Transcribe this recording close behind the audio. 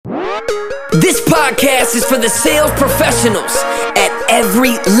This podcast is for the sales professionals at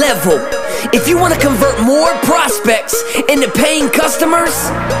every level. If you want to convert more prospects into paying customers,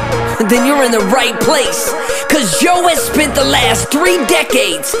 then you're in the right place. Because Joe has spent the last 3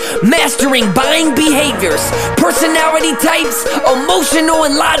 decades mastering buying behaviors, personality types, emotional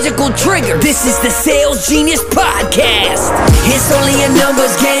and logical triggers. This is the Sales Genius Podcast. It's only a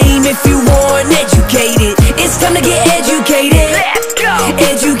numbers game if you want educated. It's time to get educated. Let's go!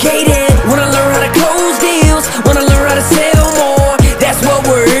 Educated. Wanna learn how to close deals? Wanna learn how to sell more? That's what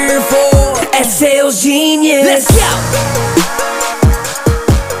we're here for at Sales Genius. Let's go!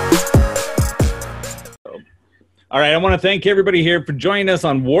 All right, I want to thank everybody here for joining us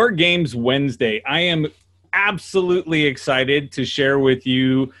on War Games Wednesday. I am absolutely excited to share with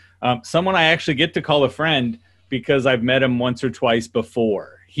you someone I actually get to call a friend because I've met him once or twice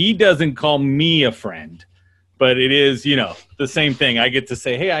before. He doesn't call me a friend, but it is, the same thing. I get to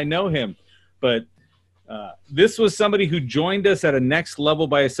say, hey, I know him. But this was somebody who joined us at a Next Level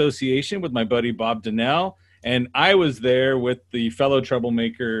by association with my buddy Bob Donnell, and I was there with the fellow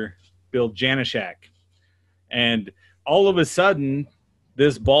troublemaker, Bill Janishak. And all of a sudden,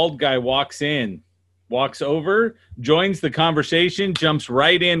 this bald guy walks over, joins the conversation, jumps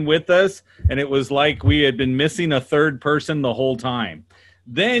right in with us, and it was like we had been missing a third person the whole time.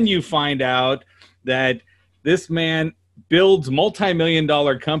 Then you find out that this man builds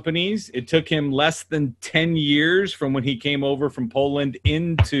multi-million-dollar companies. It took him less than 10 years from when he came over from Poland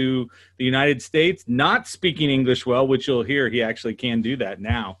into the United States, not speaking English well, which you'll hear he actually can do that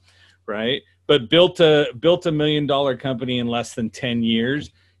now, right? But built a $1 million company in less than 10 years.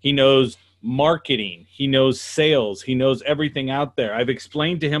 He knows marketing. He knows sales. He knows everything out there. I've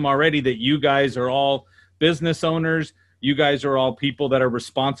explained to him already that you guys are all business owners. You guys are all people that are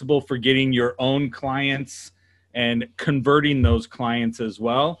responsible for getting your own clients and converting those clients as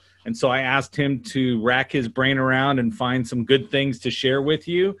well. And so I asked him to rack his brain around and find some good things to share with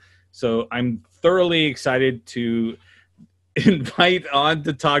you. So I'm thoroughly excited to invite on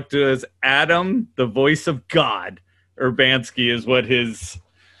to talk to us Adam, the voice of God. Urbanski is what his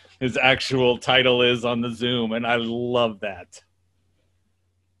actual title is on the Zoom, and I love that.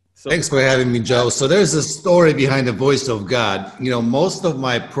 So, thanks for having me, Joe. So there's a story behind the voice of God. Most of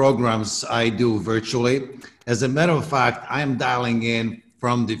my programs I do virtually. As a matter of fact, I'm dialing in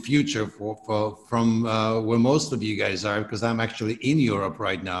from the future from where most of you guys are, because I'm actually in Europe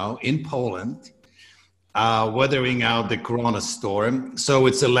right now, in Poland. Weathering out the Corona storm. So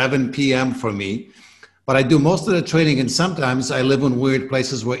it's 11 p.m. for me, but I do most of the training, and sometimes I live in weird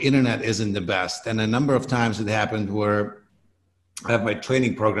places where internet isn't the best. And a number of times it happened where I have my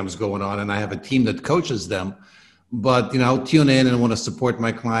training programs going on and I have a team that coaches them, but tune in and want to support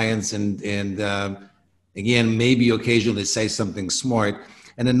my clients and again, maybe occasionally say something smart.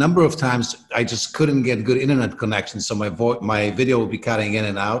 And a number of times I just couldn't get good internet connection. So my video will be cutting in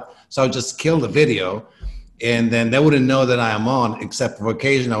and out. So I'll just kill the video. And then they wouldn't know that I am on, except for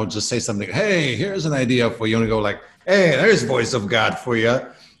occasion I would just say something, hey, here's an idea for you. And go like, hey, there's voice of God for you.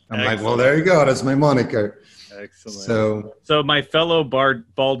 I'm Excellent. Like, well, there you go. That's my moniker. Excellent. So my fellow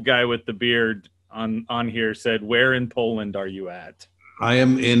bald guy with the beard on here said, where in Poland are you at? I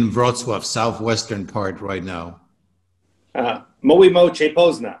am in Wrocław, southwestern part right now. Mój moche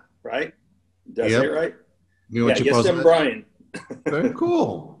Pozna, right? Did I say it right? Yes, I'm Brian. Very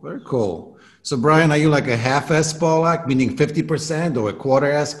cool. Very cool. So, Brian, are you like a half-S Polak, meaning 50%, or a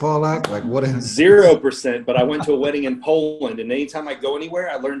quarter-S Polak? Like what? 0%, but I went to a wedding in Poland, and anytime I go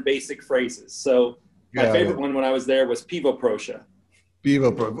anywhere, I learn basic phrases. So my favorite one when I was there was Pivo Proszę.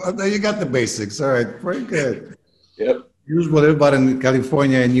 Pivo Proszę. You got the basics. All right. Very good. Yep. Usually everybody in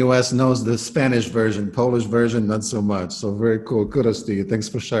California and U.S. knows the Spanish version, Polish version, not so much. So very cool. Kudos to you. Thanks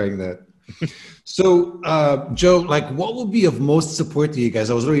for sharing that. So, Joe, what would be of most support to you guys?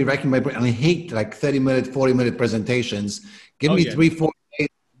 I was really racking my brain, and I hate 30-minute, 40-minute presentations. Give me 3-4 days,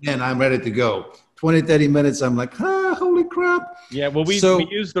 and I'm ready to go. 20, 30 minutes, I'm like, holy crap. Yeah, well, we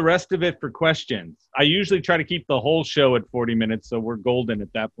use the rest of it for questions. I usually try to keep the whole show at 40 minutes, so we're golden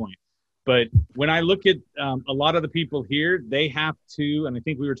at that point. But when I look at a lot of the people here, they have to, and I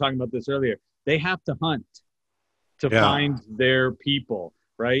think we were talking about this earlier, they have to hunt to find their people,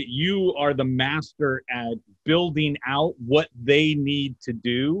 right? You are the master at building out what they need to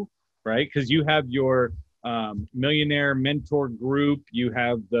do, right? Because you have your millionaire mentor group. You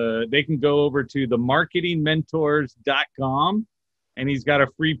have they can go over to the marketingmentors.com, and he's got a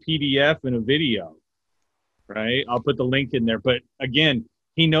free PDF and a video, right? I'll put the link in there. But again,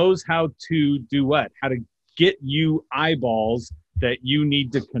 he knows how to do what? How to get you eyeballs that you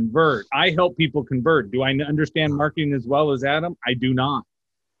need to convert. I help people convert. Do I understand marketing as well as Adam? I do not.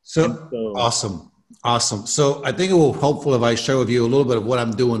 So awesome. Awesome. So I think it will helpful if I share with you a little bit of what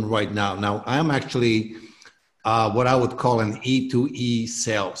I'm doing right now. Now, I'm actually what I would call an E2E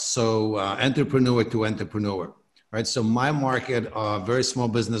sales. So entrepreneur to entrepreneur, right? So my market are very small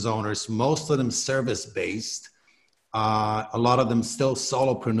business owners, most of them service-based, a lot of them still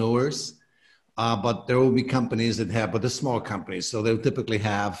solopreneurs, but there will be companies that have, but the small companies. So they'll typically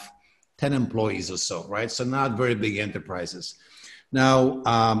have 10 employees or so, right? So not very big enterprises. Now,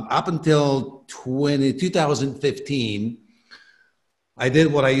 up until 2015, I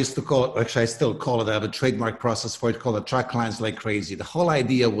did what I used to call it, actually I still call it, I have a trademark process for it called attract clients like crazy. The whole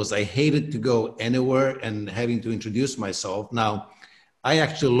idea was I hated to go anywhere and having to introduce myself. Now, I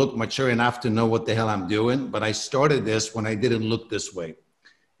actually look mature enough to know what the hell I'm doing, but I started this when I didn't look this way.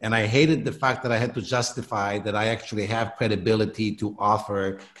 And I hated the fact that I had to justify that I actually have credibility to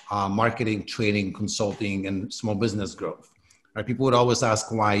offer marketing, training, consulting, and small business growth. Right? People would always ask,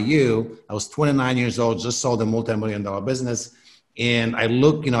 why you? I was 29 years old, just sold a multi-million-dollar business. And I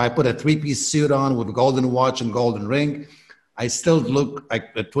look, I put a three-piece suit on with a golden watch and golden ring. I still look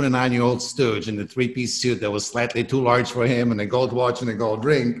like a 29-year-old stooge in the three-piece suit that was slightly too large for him and a gold watch and a gold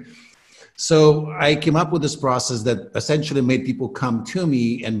ring. So I came up with this process that essentially made people come to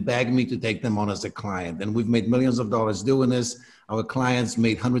me and beg me to take them on as a client. And we've made millions of dollars doing this. Our clients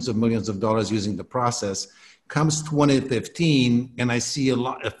made hundreds of millions of dollars using the process. Comes 2015, and I see a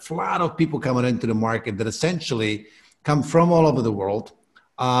lot of people coming into the market that essentially come from all over the world.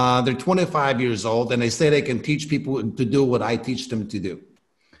 They're 25 years old, and they say they can teach people to do what I teach them to do.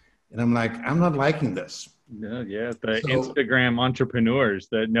 And I'm like, I'm not liking this. Yeah, the Instagram entrepreneurs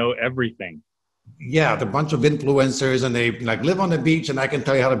that know everything. Yeah, the bunch of influencers, and they like live on the beach, and I can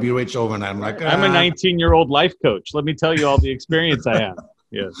tell you how to be rich overnight. I'm like, I'm a 19-year-old life coach. Let me tell you all the experience I have.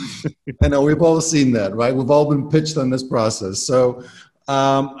 Yes. I know we've all seen that, right? We've all been pitched on this process. So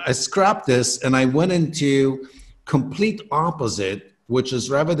I scrapped this and I went into complete opposite, which is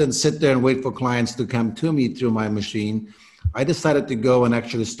rather than sit there and wait for clients to come to me through my machine, I decided to go and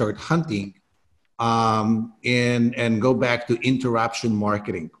actually start hunting and go back to interruption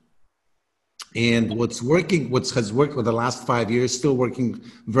marketing. And what has worked for the last 5 years, still working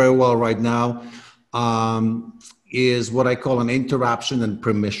very well right now, is what I call an interruption and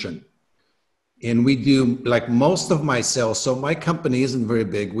permission. And we do, like most of my sales, so my company isn't very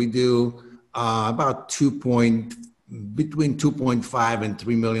big. We do about between $2.5 and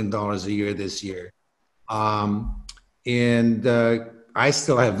 $3 million a year this year. I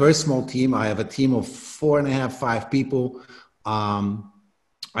still have a very small team. I have a team of 4.5, 5 people.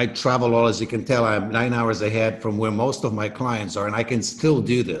 I travel all, as you can tell, I'm 9 hours ahead from where most of my clients are, and I can still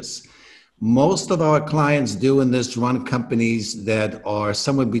do this. Most of our clients doing this run companies that are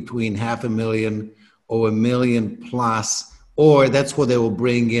somewhere between $500,000 or $1 million plus, or that's what they will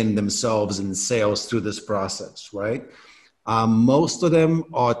bring in themselves in sales through this process, right? Most of them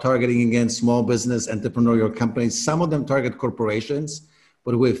are targeting, again, small business, entrepreneurial companies. Some of them target corporations,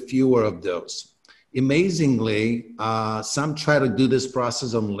 but we have fewer of those. Amazingly, some try to do this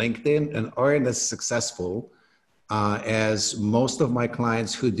process on LinkedIn and aren't as successful as most of my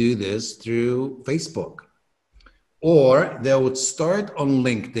clients who do this through Facebook. Or they would start on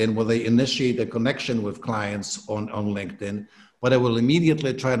LinkedIn where they initiate a connection with clients on LinkedIn, but I will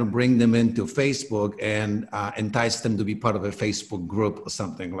immediately try to bring them into Facebook and entice them to be part of a Facebook group or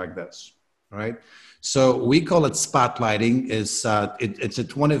something like this, right? So we call it spotlighting. It's a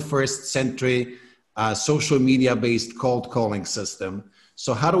 21st century social media-based cold calling system.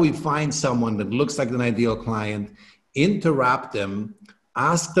 So how do we find someone that looks like an ideal client, interrupt them,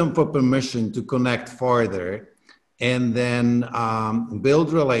 ask them for permission to connect further, and then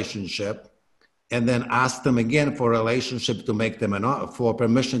build relationship, and then ask them again for relationship to make them for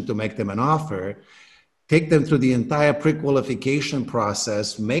permission to make them an offer, take them through the entire pre-qualification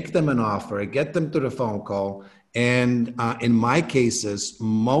process, make them an offer, get them to the phone call, and in my cases,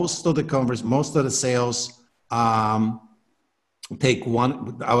 most of the sales take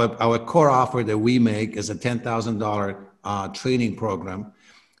our core offer that we make is a $10,000 training program.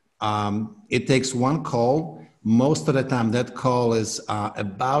 It takes one call. Most of the time that call is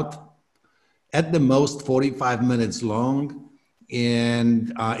about at the most 45 minutes long.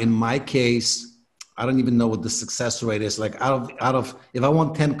 And in my case, I don't even know what the success rate is. Like out of if I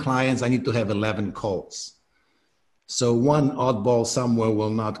want 10 clients, I need to have 11 calls. So one oddball somewhere will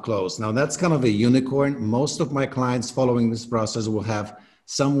not close. Now that's kind of a unicorn. Most of my clients following this process will have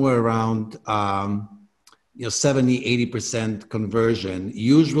somewhere around 70, 80% conversion,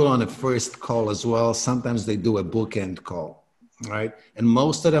 usually on a first call as well. Sometimes they do a bookend call, right? And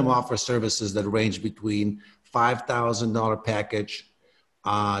most of them offer services that range between $5,000 package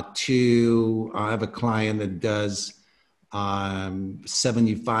to I have a client that does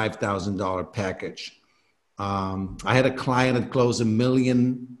 $75,000 package. I had a client that closed $1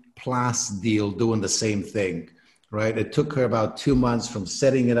 million plus deal doing the same thing, right? It took her about 2 months from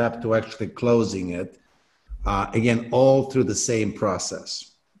setting it up to actually closing it. Again, all through the same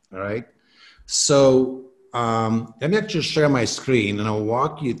process, all right? So let me actually share my screen and I'll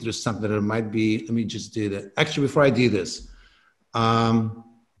walk you through something that might be, let me just do that. Actually, before I do this, out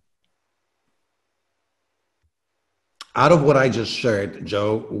of what I just shared,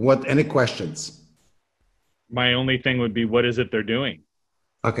 Joe, any questions? My only thing would be, what is it they're doing?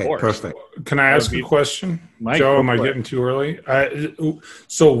 Okay, perfect. Can I ask a question? Mike, Joe, am I getting too early?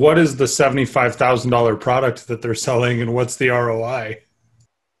 So what is the $75,000 product that they're selling and what's the ROI?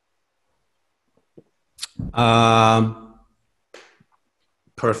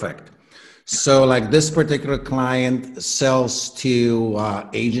 Perfect. So like this particular client sells to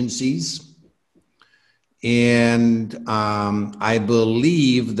agencies, and I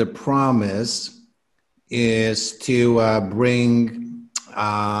believe the promise is to bring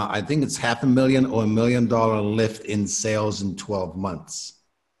I think it's $500,000 or $1 million lift in sales in 12 months.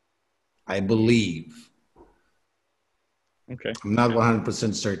 I believe. Okay. I'm not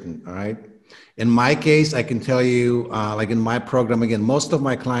 100% certain. All right. In my case, I can tell you, like in my program, again, most of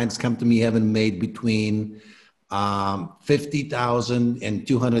my clients come to me having made between $50,000 and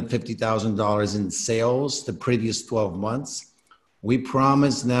 $250,000 in sales the previous 12 months. We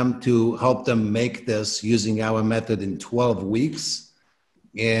promise them to help them make this using our method in 12 weeks.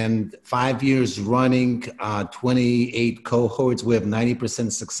 And 5 years running, 28 cohorts, we have 90%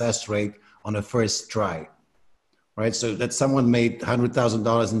 success rate on the first try, right? So that someone made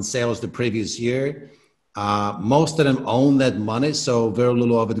 $100,000 in sales the previous year. Most of them own that money, so very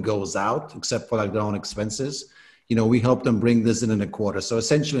little of it goes out, except for like their own expenses. You know, we help them bring this in a quarter. So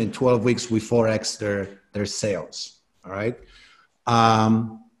essentially in 12 weeks, we 4X their sales, all right?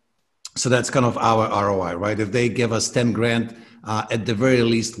 So that's kind of our ROI, right? If they give us 10 grand, at the very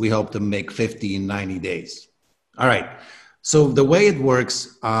least, we help them make 50 in 90 days. All right. So the way it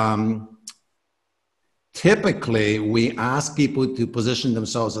works, typically we ask people to position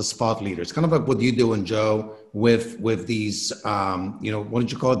themselves as thought leaders, kind of like what you do, and Joe, with these, what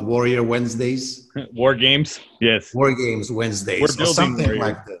did you call it? Warrior Wednesdays? War games. Yes. War games Wednesdays or something warrior.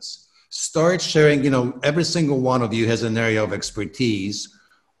 Like this. Start sharing, every single one of you has an area of expertise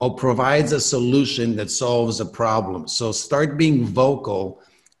or provides a solution that solves a problem. So start being vocal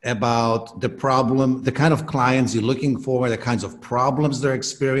about the problem, the kind of clients you're looking for, the kinds of problems they're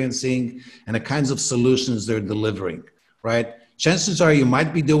experiencing, and the kinds of solutions they're delivering, right? Chances are you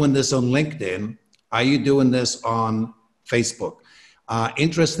might be doing this on LinkedIn. Are you doing this on Facebook?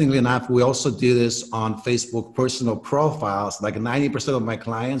 Interestingly enough, we also do this on Facebook personal profiles. Like 90% of my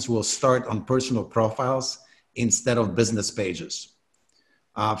clients will start on personal profiles instead of business pages.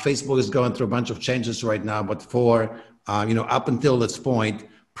 Facebook is going through a bunch of changes right now, but for, up until this point,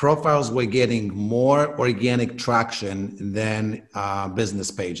 profiles were getting more organic traction than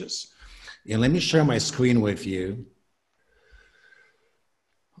business pages. And let me share my screen with you.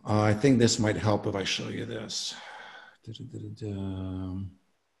 I think this might help if I show you this.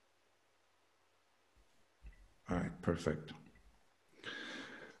 All right, perfect.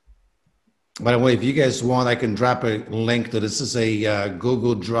 By the way, if you guys want, I can drop a link to this. Is a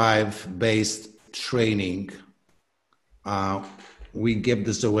Google Drive based training. We give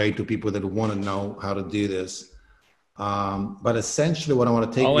this away to people that want to know how to do this. But essentially what I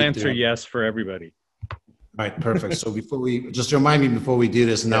want to take I'll answer yes for everybody. All right, perfect. So before we, just remind me before we do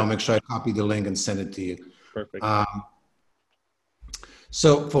this, and I'll make sure I copy the link and send it to you. Perfect.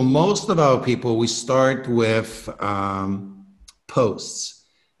 So for most of our people, we start with posts.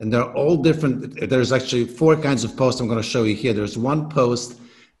 And they're all different. There's actually 4 kinds of posts I'm going to show you here. There's one post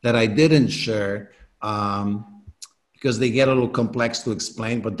that I didn't share because they get a little complex to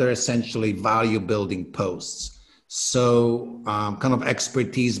explain, but they're essentially value building posts. So kind of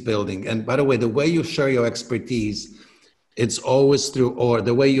expertise building. And by the way, the way you share your expertise, it's always through, or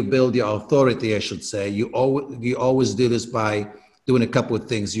the way you build your authority, I should say, you always do this by doing a couple of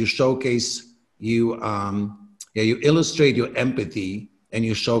things. You showcase, you illustrate your empathy, and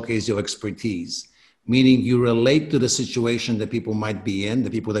you showcase your expertise, meaning you relate to the situation that people might be in, the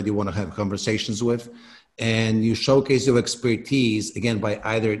people that you want to have conversations with, and you showcase your expertise, again, by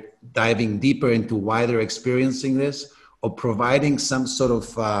either diving deeper into why they're experiencing this or providing some sort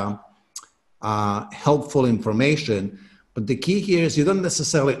of helpful information. But the key here is you don't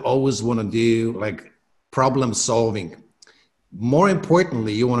necessarily always want to do like problem solving. More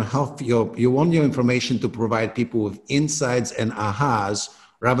importantly, you want to help you want your information to provide people with insights and ahas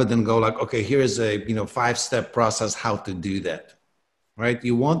rather than go like, okay, here's a 5-step process how to do that, right?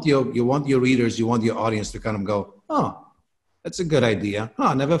 You want your readers, you want your audience to kind of go, oh, that's a good idea. Oh,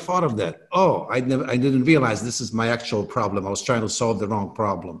 I never thought of that. Oh, I didn't realize this is my actual problem. I was trying to solve the wrong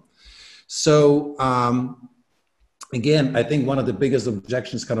problem. So again, I think one of the biggest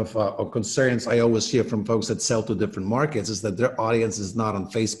objections or concerns I always hear from folks that sell to different markets is that their audience is not on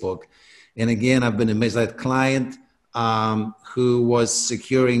Facebook. And again, I've been amazed. I had a client who was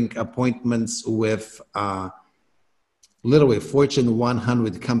securing appointments with literally Fortune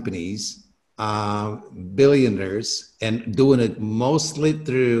 100 companies, billionaires, and doing it mostly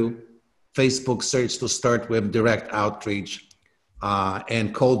through Facebook search to start with, direct outreach,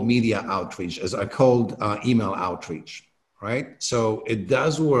 and cold media outreach, as I cold email outreach, right? So it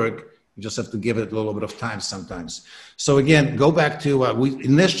does work. You just have to give it a little bit of time sometimes. So again, go back to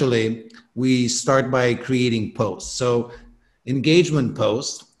we start by creating posts. So engagement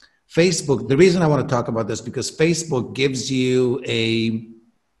posts, Facebook, the reason I want to talk about this because Facebook gives you a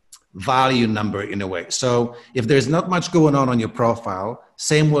value number in a way. So if there's not much going on your profile,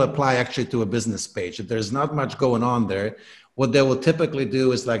 same will apply actually to a business page. If there's not much going on there, what they will typically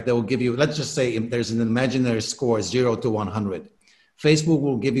do is like they will give you, let's just say if there's an imaginary score 0 to 100, Facebook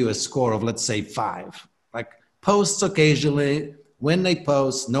will give you a score of, let's say 5. Like posts occasionally, when they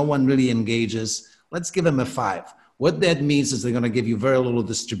post, no one really engages. Let's give them a 5. What that means is they're going to give you very little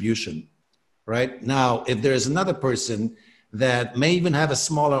distribution, right? Now, if there's another person that may even have a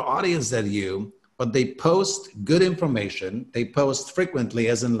smaller audience than you, but they post good information, they post frequently,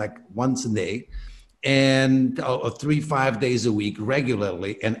 as in like once a day, and 3-5 days a week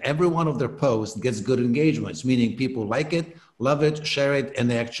regularly, and every one of their posts gets good engagements, meaning people like it, love it, share it, and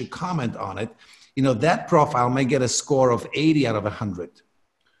they actually comment on it. That profile may get a score of 80 out of 100,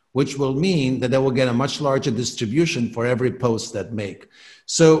 which will mean that they will get a much larger distribution for every post that make.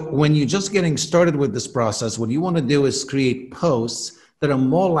 So when you're just getting started with this process, what you want to do is create posts that are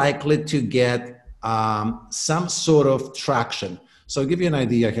more likely to get some sort of traction. So I'll give you an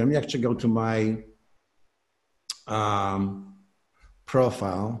idea here. Let me actually go to my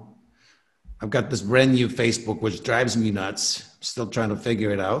profile. I've got this brand new Facebook, which drives me nuts. Still trying to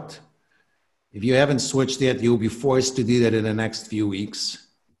figure it out. If you haven't switched yet, you'll be forced to do that in the next few weeks.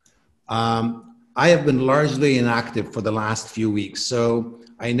 I have been largely inactive for the last few weeks. So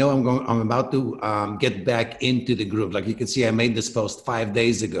I know I'm about to get back into the groove. Like you can see, I made this post 5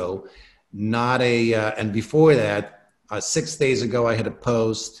 days ago, and before that, 6 days ago, I had a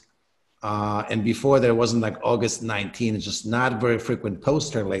post. And before there wasn't like August 19, it's just not very frequent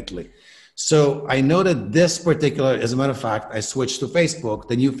poster lately. So I know that this particular, as a matter of fact, I switched to Facebook,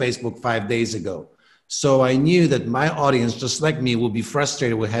 the new Facebook 5 days ago. So I knew that my audience, just like me, will be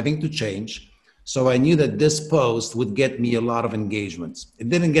frustrated with having to change. So I knew that this post would get me a lot of engagements. It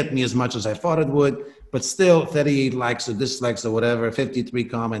didn't get me as much as I thought it would, but still 38 likes or dislikes or whatever, 53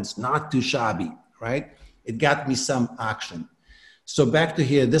 comments, not too shabby, right? It got me some action. So back to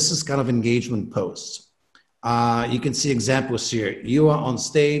here, this is kind of engagement posts. You can see examples here. You are on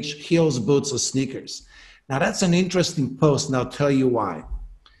stage, heels, boots, or sneakers. Now that's an interesting post, and I'll tell you why.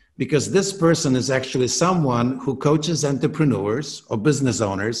 Because this person is actually someone who coaches entrepreneurs or business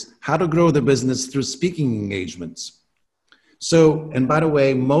owners how to grow their business through speaking engagements. So, and by the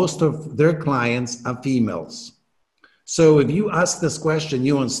way, most of their clients are females. So if you ask this question,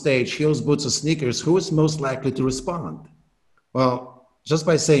 you on stage, heels, boots, or sneakers, who is most likely to respond? Well, just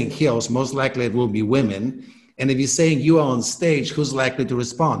by saying heels, most likely it will be women. And if you're saying you are on stage, who's likely to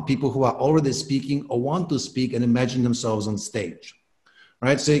respond? People who are already speaking or want to speak and imagine themselves on stage,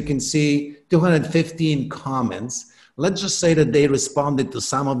 right? So you can see 215 comments. Let's just say that they responded to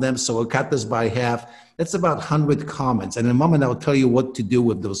some of them. So we'll cut this by half. That's about 100 comments. And in a moment, I'll tell you what to do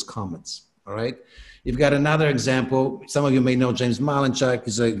with those comments, all right? You've got another example. Some of you may know James Malinchak.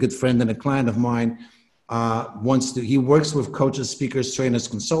 He's a good friend and a client of mine. He works with coaches, speakers, trainers,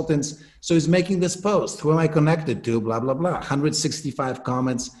 consultants. So he's making this post. Who am I connected to? Blah, blah, blah. 165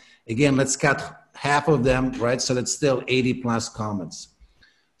 comments. Again, let's cut half of them, right? So that's still 80 plus comments.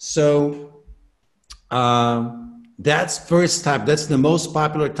 So that's first type. That's the most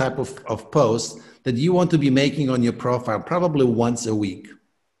popular type of post that you want to be making on your profile, probably once a week,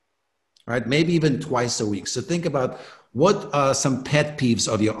 right? Maybe even twice a week. So think about what are some pet peeves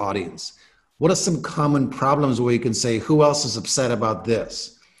of your audience. What are some common problems where you can say, who else is upset about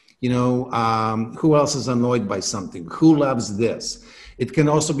this? Who else is annoyed by something? Who loves this? It can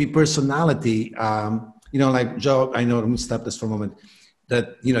also be personality. Like Joe, let me stop this for a moment.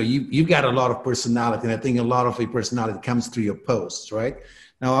 that, you got a lot of personality, and I think a lot of your personality comes through your posts, right?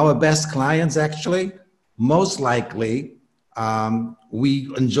 Now, our best clients, actually, most likely, we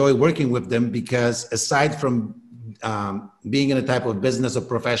enjoy working with them because aside from being in a type of business or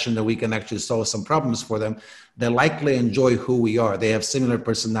profession that we can actually solve some problems for them, they likely enjoy who we are. They have similar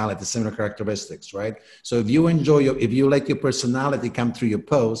personality, similar characteristics, right? So if you let your personality come through your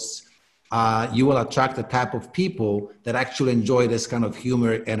posts, you will attract the type of people that actually enjoy this kind of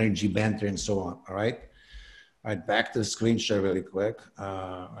humor, energy, banter, and so on. All right. All right. Back to the screen share really quick.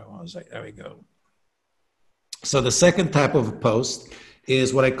 Where was I? There we go. So the second type of post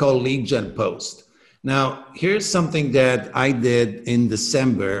is what I call lead gen post. Now, here's something that I did in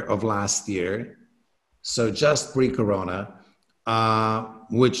December of last year. So just pre-corona,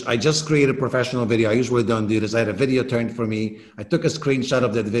 which I just created a professional video. I usually don't do this. I had a video turned for me. I took a screenshot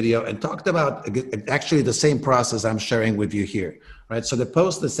of that video and talked about actually the same process I'm sharing with you here, right? So the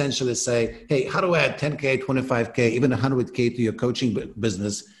post essentially say, hey, how do I add 10K, 25K, even 100K to your coaching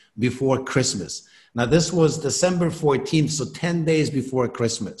business before Christmas? Now, this was December 14th, so 10 days before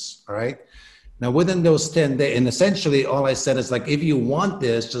Christmas, all right? Now, within those 10 days, and essentially all I said is like, if you want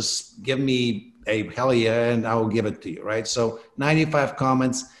this, just give me a hell yeah, and I will give it to you, right? So 95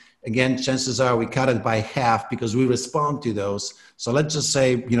 comments. Again, chances are we cut it by half because we respond to those. So let's just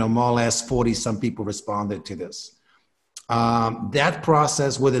say, more or less 40 some people responded to this. That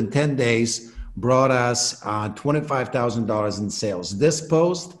process within 10 days brought us $25,000 in sales. This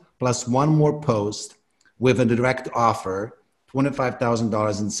post plus one more post with a direct offer,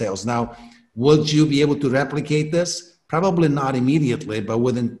 $25,000 in sales. Now, would you be able to replicate this? Probably not immediately, but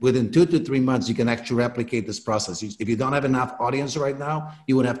within 2 to 3 months, you can actually replicate this process. If you don't have enough audience right now,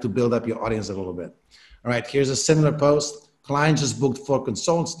 you would have to build up your audience a little bit. All right, here's a similar post. Client just booked 4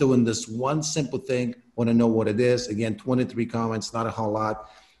 consultants doing this one simple thing. Want to know what it is. Again, 23 comments, not a whole lot.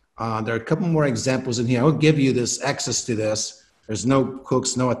 There are a couple more examples in here. I'll give you this access to this. There's no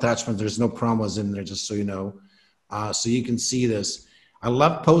hooks, no attachments. There's no promos in there, just so you know. So you can see this. I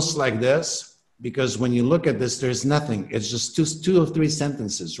love posts like this because when you look at this, there's nothing. It's just two or three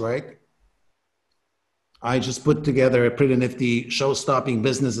sentences, right? I just put together a pretty nifty show-stopping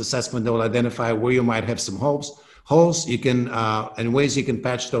business assessment that will identify where you might have some holes. You can, and ways you can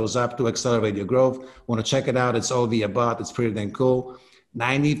patch those up to accelerate your growth. Want to check it out? It's all via bot. It's pretty dang cool.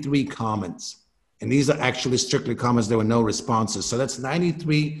 93 comments. And these are actually strictly comments. There were no responses. So that's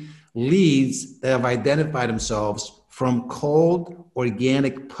 93 leads that have identified themselves from cold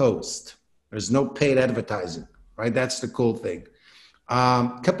organic post. There's no paid advertising, right? That's the cool thing.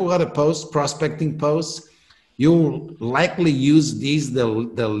 Couple other posts, prospecting posts. You'll likely use these the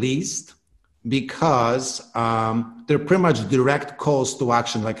least because they're pretty much direct calls to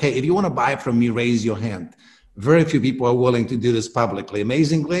action. Like, hey, if you want to buy from me, raise your hand. Very few people are willing to do this publicly.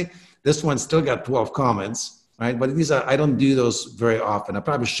 Amazingly, this one still got 12 comments, right? But these are, I don't do those very often. I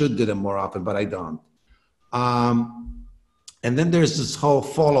probably should do them more often, but I don't. And then there's this whole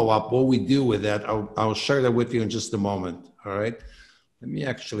follow-up, what we do with that. I'll share that with you in just a moment, all right? Let me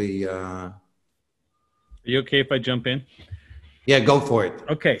actually... Are you okay if I jump in? Yeah, go for it.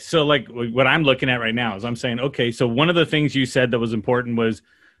 Okay, so like what I'm looking at right now is I'm saying, okay, so one of the things you said that was important was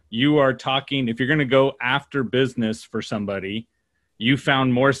you are talking, if you're going to go after business for somebody, you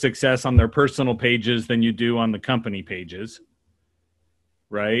found more success on their personal pages than you do on the company pages.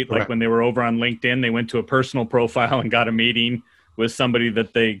 Right? Like when they were over on LinkedIn, they went to a personal profile and got a meeting with somebody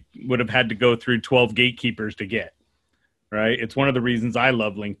that they would have had to go through 12 gatekeepers to get. Right? It's one of the reasons I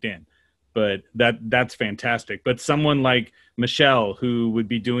love LinkedIn, but that's fantastic. But someone like Michelle, who would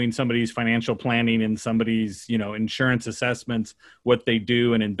be doing somebody's financial planning and somebody's, insurance assessments, what they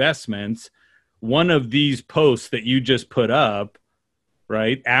do and investments, one of these posts that you just put up,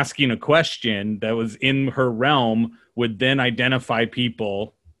 right, asking a question that was in her realm would then identify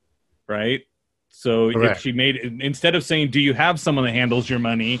people, right? So Correct. If she made, instead of saying, do you have someone that handles your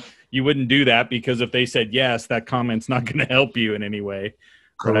money? You wouldn't do that because if they said yes, that comment's not going to help you in any way.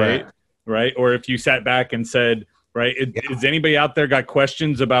 Correct. Right? Or if you sat back and said, right, is anybody out there got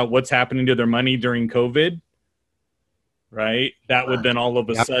questions about what's happening to their money during COVID? Right? That would then all of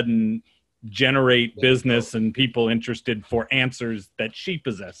a sudden generate business and people interested for answers that she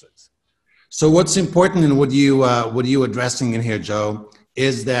possesses. So what's important in what you addressing in here, Joe,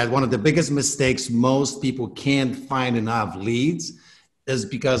 is that one of the biggest mistakes most people can't find enough leads is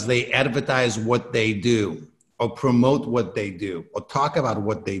because they advertise what they do or promote what they do or talk about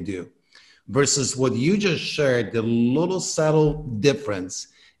what they do versus what you just shared. The little subtle difference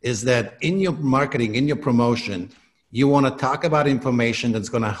is that in your marketing, in your promotion, you want to talk about information that's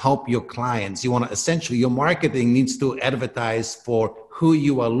going to help your clients. You want to essentially, your marketing needs to advertise for who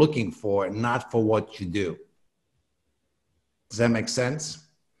you are looking for, not for what you do. Does that make sense?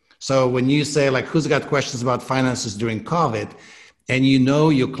 So when you say like, who's got questions about finances during COVID, and you know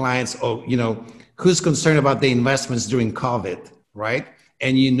your clients, or you know who's concerned about the investments during COVID, right?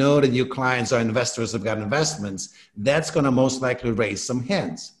 And you know that your clients are investors have got investments, that's going to most likely raise some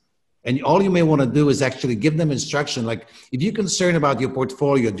hands. And all you may want to do is actually give them instruction. Like if you're concerned about your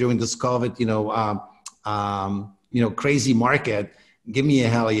portfolio during this COVID, crazy market, give me a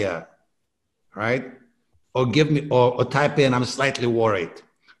hell yeah, right? Or give me, or type in, I'm slightly worried.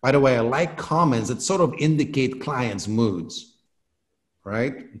 By the way, I like comments that sort of indicate clients' moods,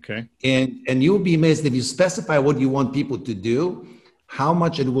 right? Okay. And you'll be amazed if you specify what you want people to do, how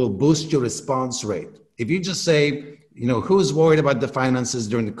much it will boost your response rate. If you just say, who's worried about the finances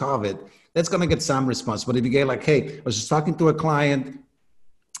during the COVID, that's going to get some response. But if you get like, hey, I was just talking to a client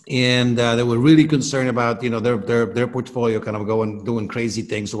and they were really concerned about, their portfolio kind of doing crazy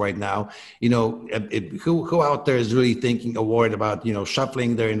things right now. Who out there is really thinking or worried about,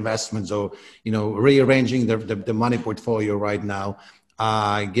 shuffling their investments or, rearranging the money portfolio right now?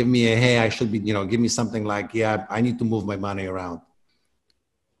 Give me a, hey, I should be, give me something like, yeah, I need to move my money around.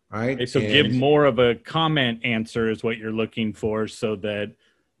 Right. Okay, so give more of a comment answer is what you're looking for, so that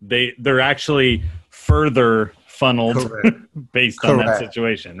they're actually further funneled based on that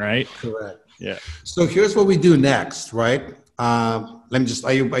situation, right? Correct. Yeah. So here's what we do next, right? Let me just,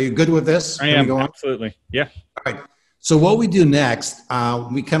 are you good with this? I am, absolutely. Yeah. All right. So what we do next,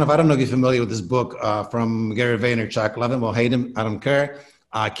 we kind of, I don't know if you're familiar with this book from Gary Vaynerchuk, love him or hate him, I don't care.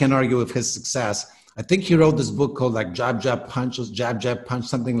 I can't argue with his success. I think he wrote this book called like Jab, Punch,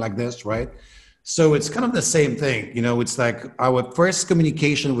 something like this, right? So it's kind of the same thing. It's like our first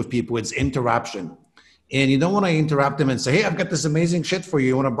communication with people, it's interruption. And you don't want to interrupt them and say, hey, I've got this amazing shit for you.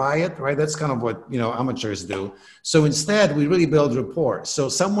 You want to buy it, right? That's kind of what, amateurs do. So instead, we really build rapport. So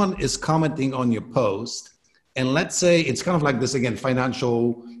someone is commenting on your post, and let's say it's kind of like this, again,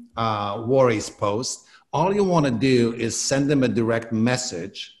 financial worries post. All you want to do is send them a direct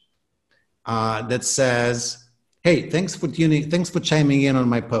message that says, hey, thanks for chiming in on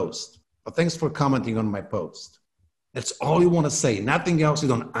my post, or thanks for commenting on my post. That's all you want to say, nothing else. You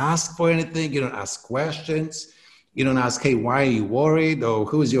don't ask for anything. You don't ask questions. You don't ask, hey, why are you worried? Or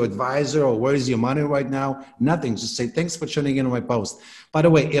who is your advisor? Or where is your money right now? Nothing. Just say, thanks for tuning in on my post. By the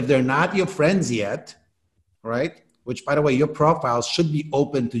way, if they're not your friends yet, right, which by the way, your profiles should be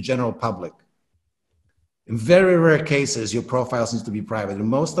open to general public. In very rare cases, your profiles need to be private. In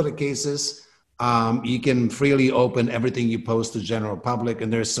most of the cases, you can freely open everything you post to general public.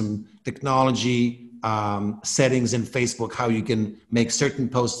 And there's some technology settings in Facebook, how you can make certain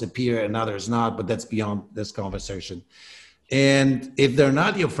posts appear and others not, but that's beyond this conversation. And if they're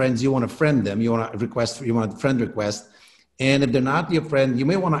not your friends, you want to friend them. You want a friend request. And if they're not your friend, you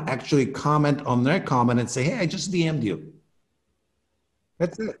may want to actually comment on their comment and say, hey, I just DM'd you.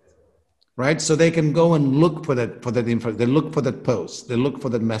 That's it. Right? So they can go and look for that info. They look for that post. They look for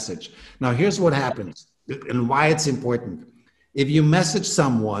that message. Now, here's what happens and why it's important. If you message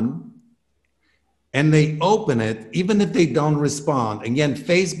someone and they open it, even if they don't respond, again,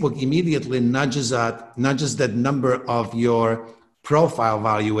 Facebook immediately nudges that number of your profile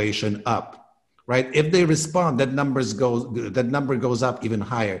valuation up, right? If they respond, that number goes up even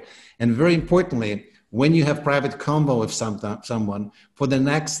higher. And very importantly, when you have private convo with someone, for the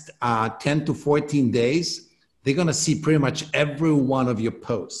next 10 to 14 days, they're going to see pretty much every one of your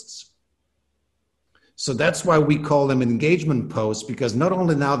posts. So that's why we call them engagement posts, because not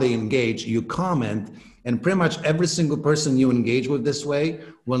only now they engage, you comment, and pretty much every single person you engage with this way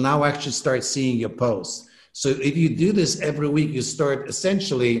will now actually start seeing your posts. So if you do this every week, you start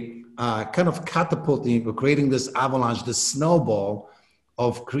essentially kind of catapulting or creating this avalanche, this snowball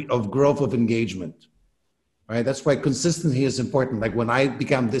of growth of engagement. Right? That's why consistency is important. Like when I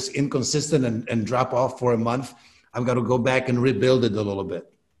become this inconsistent and drop off for a month, I've got to go back and rebuild it a little bit.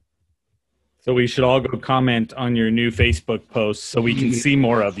 So we should all go comment on your new Facebook post so we can see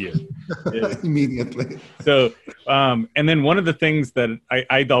more of you. Immediately. So, and then one of the things that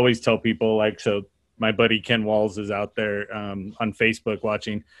I'd always tell people, like, so my buddy Ken Walls is out there on Facebook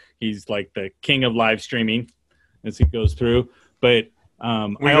watching. He's like the king of live streaming as he goes through. But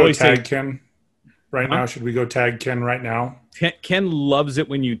I always tag Ken. Right now, should we go tag Ken right now? Ken loves it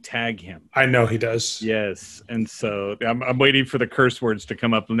when you tag him. I know he does. Yes, and so I'm waiting for the curse words to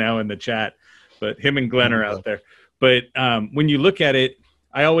come up now in the chat. But him and Glenn are out there. But when you look at it,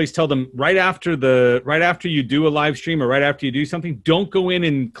 I always tell them right after you do a live stream or right after you do something, don't go in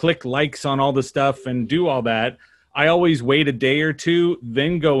and click likes on all the stuff and do all that. I always wait a day or two,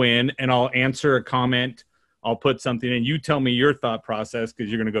 then go in and I'll answer a comment I'll put something in. You tell me your thought process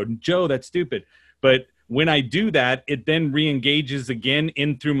because you're going to go, Joe, that's stupid. But when I do that, it then re-engages again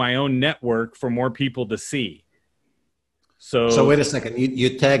in through my own network for more people to see. So wait a second.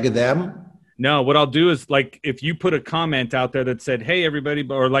 You tag them? No, what I'll do is, like, if you put a comment out there that said, hey, everybody,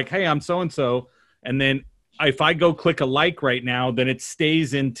 or like, hey, I'm so-and-so, and then if I go click a like right now, then it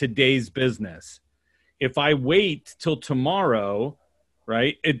stays in today's business. If I wait till tomorrow,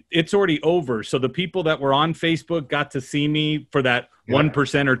 right, it's already over. So the people that were on Facebook got to see me for that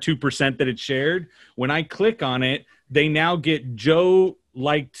 1% or 2% that it shared. When I click on it, they now get Joe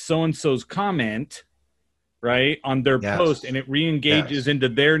liked so-and-so's comment, right, on their post, and it re-engages into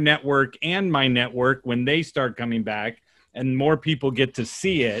their network and my network when they start coming back, and more people get to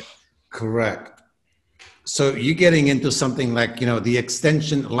see it. Correct. So you're getting into something like,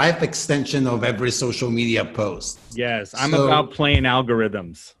 the life extension of every social media post. Yes, I'm about playing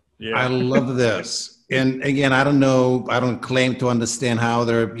algorithms. Yeah. I love this. And again, I don't claim to understand how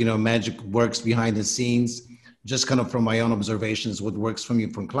their, magic works behind the scenes. Just kind of from my own observations, what works for me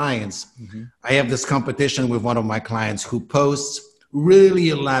from clients. Mm-hmm. I have this competition with one of my clients who posts really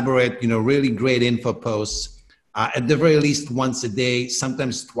elaborate, really great info posts at the very least once a day,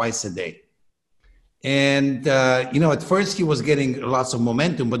 sometimes twice a day. And, at first he was getting lots of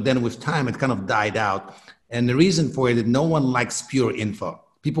momentum, but then with time, it kind of died out. And the reason for it is that no one likes pure info.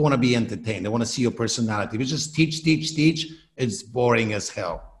 People want to be entertained. They want to see your personality. If you just teach, it's boring as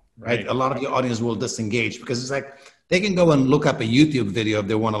hell, right? A lot of your audience will disengage because it's like they can go and look up a YouTube video if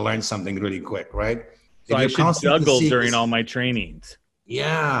they want to learn something really quick, right? So I should juggle during all my trainings.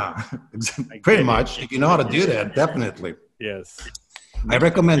 Yeah, pretty much. If you know how to do that, definitely. Yes. I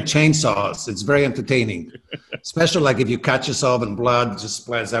recommend chainsaws. It's very entertaining, especially like if you cut yourself and blood just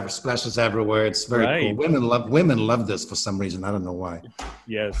splashes everywhere. It's very cool. Women love this for some reason. I don't know why.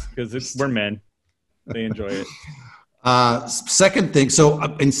 Yes, because we're men. They enjoy it. Second thing. So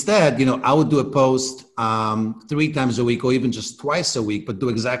instead, I would do a post 3 times a week or even just twice a week, but do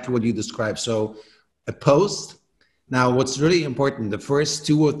exactly what you described. So a post. Now, what's really important, the first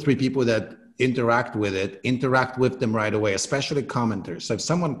 2 or 3 people that interact with them right away, especially commenters. So if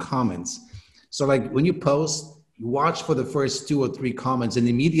someone comments, so like when you post, you watch for the first 2 or 3 comments and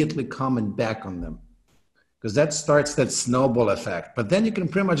immediately comment back on them, because that starts that snowball effect. But then you can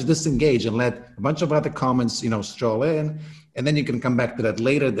pretty much disengage and let a bunch of other comments, stroll in, and then you can come back to that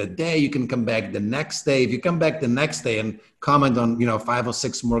later that day. You can come back the next day. If you come back the next day and comment on, 5 or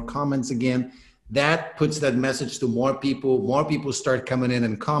 6 more comments again, that puts that message to more people. More people start coming in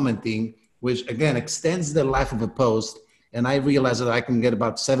and commenting, which again extends the life of a post. And I realized that I can get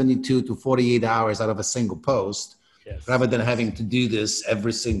about 72 to 48 hours out of a single post, rather than having to do this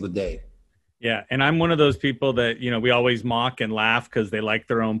every single day. Yeah. And I'm one of those people that, we always mock and laugh because they like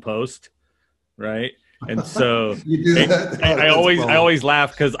their own post. Right. And so you do that? I always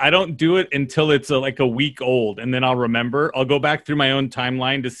laugh because I don't do it until it's like a week old. And then I'll remember, I'll go back through my own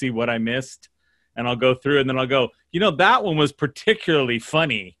timeline to see what I missed. And I'll go through and then I'll go, that one was particularly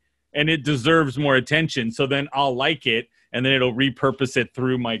funny and it deserves more attention. So then I'll like it and then it'll repurpose it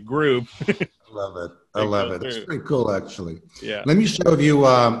through my group. I love it. I love it. It's pretty cool, actually. Yeah. Let me show you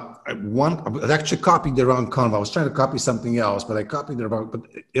I actually copied the wrong Canva. I was trying to copy something else, but I copied the wrong, but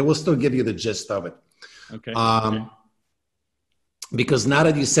it will still give you the gist of it. Okay. Because now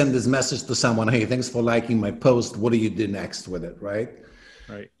that you send this message to someone, hey, thanks for liking my post, what do you do next with it, right?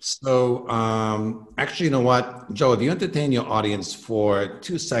 Right. So actually, you know what, Joe, if you entertain your audience for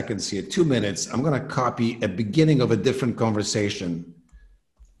 2 seconds here, 2 minutes, I'm going to copy a beginning of a different conversation.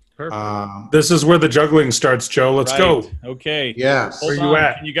 Perfect. This is where the juggling starts, Joe. Let's go. Okay. Yes. Where you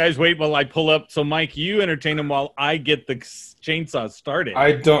at? Can you guys wait while I pull up? So, Mike, you entertain them while I get the chainsaw started.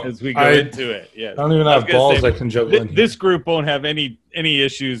 I don't. As we go into it. Yes. I don't even have balls I can juggle in. This group won't have any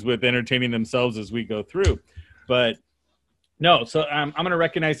issues with entertaining themselves as we go through. But no, so I'm going to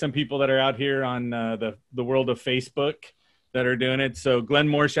recognize some people that are out here on the world of Facebook that are doing it. So Glenn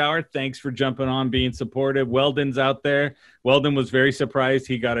Morshower, thanks for jumping on, being supportive. Weldon's out there. Weldon was very surprised.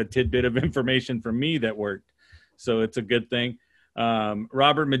 He got a tidbit of information from me that worked. So it's a good thing.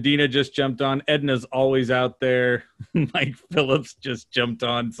 Robert Medina just jumped on. Edna's always out there. Mike Phillips just jumped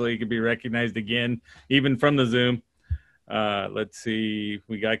on so he could be recognized again, even from the Zoom. Let's see.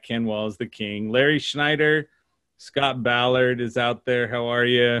 We got Ken Walls, the king. Larry Schneider. Scott Ballard is out there. How are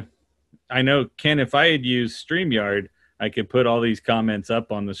you? I know, Ken, if I had used StreamYard, I could put all these comments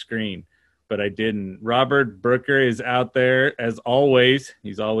up on the screen, but I didn't. Robert Brooker is out there as always.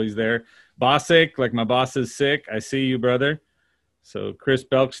 He's always there. Bosick, like my boss is sick. I see you, brother. So Chris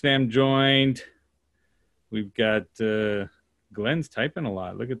Belkstam joined. We've got Glenn's typing a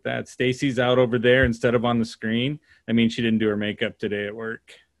lot. Look at that. Stacy's out over there instead of on the screen. I mean, she didn't do her makeup today at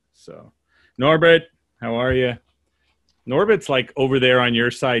work. So, Norbert, how are you? Norbert's like over there on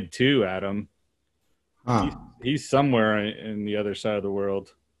your side too, Adam. He's somewhere in the other side of the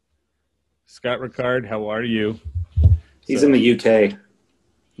world. Scott Ricard, how are you? He's in the UK.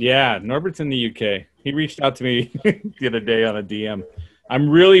 Yeah, Norbert's in the UK. He reached out to me the other day on a DM. I'm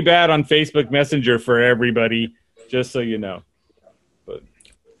really bad on Facebook Messenger for everybody, just so you know.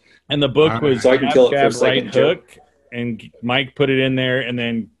 And the book was so I can kill it for a Right second, Hook, and Mike put it in there, and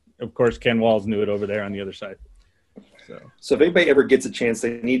then, of course, Ken Walls knew it over there on the other side. So if anybody ever gets a chance,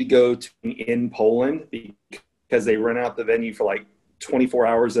 they need to go to in Poland because they rent out the venue for like 24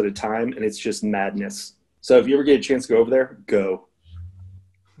 hours at a time, and it's just madness. So if you ever get a chance to go over there, go.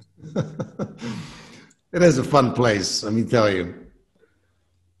 It is a fun place, let me tell you.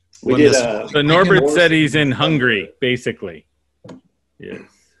 So Norbert said he's in Hungary, basically. Yes.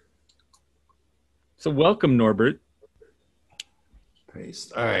 So welcome, Norbert.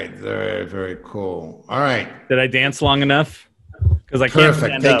 Paste. All right, very, very cool. All right. Did I dance long enough? Because I can't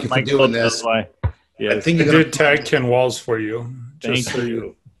stand Thank up. you for Mike doing this. Yes. I think I did tag Ken Walls for you. Thank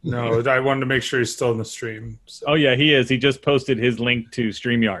you. No, I wanted to make sure he's still in the stream. So. Oh, yeah, he is. He just posted his link to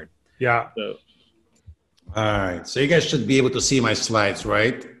StreamYard. Yeah. So. All right. So you guys should be able to see my slides,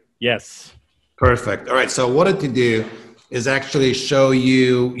 right? Yes. Perfect. All right. So what I wanted to do is actually show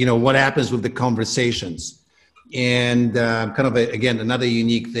you, what happens with the conversations. And kind of, again, another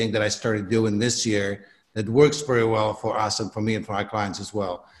unique thing that I started doing this year that works very well for us and for me and for our clients as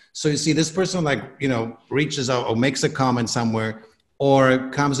well. So you see this person reaches out or makes a comment somewhere or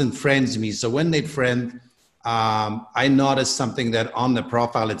comes and friends me. So when they friend, I noticed something that on the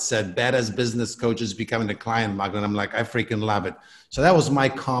profile, it said, badass business coaches becoming a client magnet. And I'm like, I freaking love it. So that was my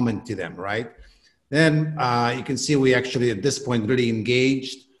comment to them, right? Then you can see we actually at this point really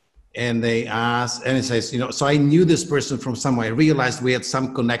engaged, and they asked, and it says, so I knew this person from somewhere. I realized we had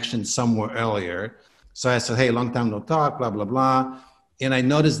some connection somewhere earlier. So I said, hey, long time no talk, blah, blah, blah. And I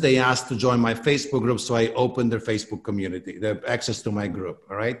noticed they asked to join my Facebook group. So I opened their Facebook community, they have access to my group.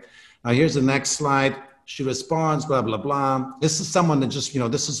 All right. Now here's the next slide. She responds, blah, blah, blah. This is someone that just,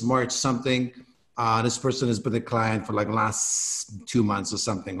 this is March something. This person has been a client for like last 2 months or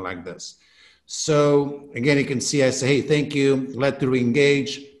something like this. So again, you can see, I say, hey, thank you, glad to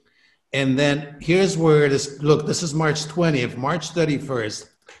re-engage. And then here's where this is March 20th, March 31st.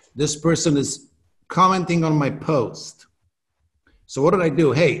 This person is commenting on my post. So what did I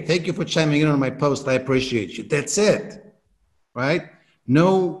do? Hey, thank you for chiming in on my post. I appreciate you. That's it, right?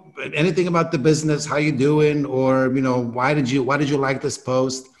 No, anything about the business, how you doing? Or, why did you like this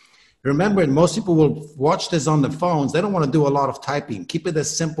post? Remember, most people will watch this on the phones. They don't want to do a lot of typing. Keep it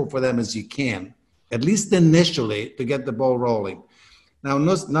as simple for them as you can, at least initially, to get the ball rolling. Now,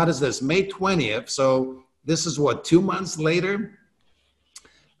 notice this, May 20th. So this is 2 months later.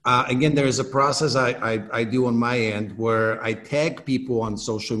 Again, there is a process I do on my end where I tag people on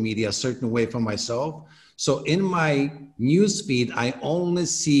social media a certain way for myself. So in my news feed, I only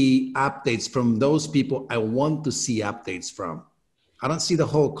see updates from those people I want to see updates from. I don't see the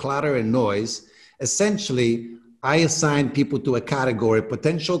whole clutter and noise. Essentially, I assign people to a category,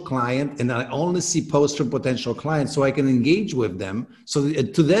 potential client, and I only see posts from potential clients so I can engage with them. So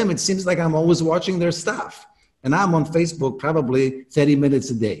to them, it seems like I'm always watching their stuff. And I'm on Facebook probably 30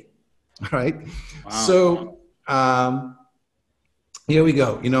 minutes a day, all right? Wow. So here we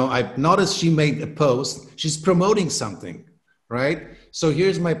go. I've noticed she made a post. She's promoting something, right? So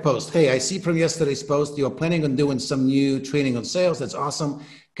here's my post. Hey, I see from yesterday's post, you're planning on doing some new training on sales. That's awesome.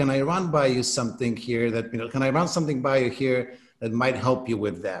 Can I run by you something here can I run something by you here that might help you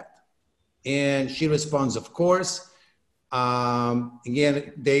with that? And she responds, of course.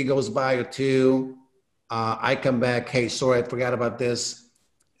 Again, day goes by or two. I come back, hey, sorry, I forgot about this,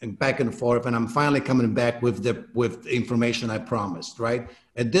 and back and forth. And I'm finally coming back with the information I promised, right?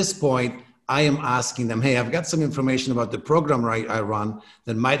 At this point, I am asking them, hey, I've got some information about the program I run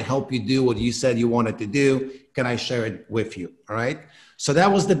that might help you do what you said you wanted to do. Can I share it with you? All right. So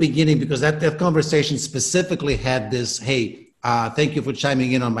that was the beginning, because that conversation specifically had this, hey, thank you for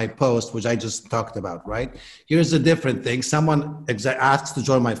chiming in on my post, which I just talked about, right? Here's a different thing. Someone asked to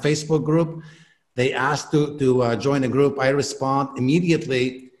join my Facebook group. They asked to join a group. I respond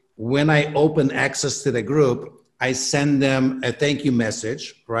immediately. When I open access to the group, I send them a thank you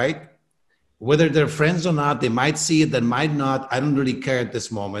message, right? Whether they're friends or not, they might see it, they might not. I don't really care at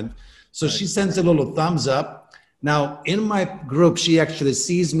this moment. So she sends a little thumbs up. Now, in my group, she actually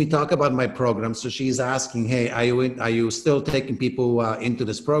sees me talk about my program. So she's asking, hey, are you still taking people into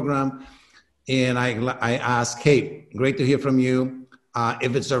this program? and I ask, hey, great to hear from you.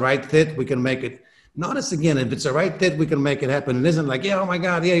 If it's the right fit, we can make it. Notice again, if it's the right fit, we can make it happen. It isn't like, yeah, oh my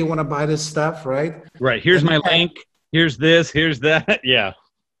God, yeah, you want to buy this stuff, right? Right. Here's my link. Here's this. Here's that. Yeah.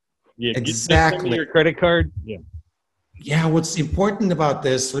 Yeah. Exactly. Send me your credit card. Yeah. Yeah. What's important about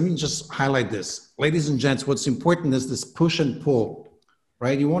this? Let me just highlight this, ladies and gents. What's important is this push and pull,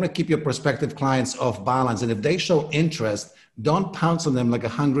 right? You want to keep your prospective clients off balance, and if they show interest, don't pounce on them like a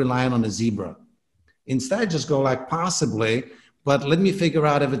hungry lion on a zebra. Instead, just go like, possibly, but let me figure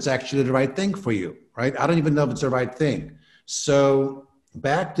out if it's actually the right thing for you, right? I don't even know if it's the right thing. So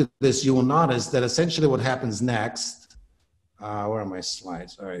back to this, you will notice that essentially what happens next, where are my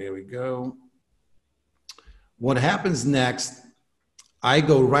slides? All right, here we go. What happens next, I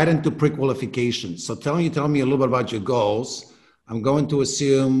go right into pre-qualification. So tell me a little bit about your goals. I'm going to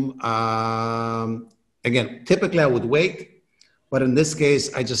assume, again, typically I would wait, but in this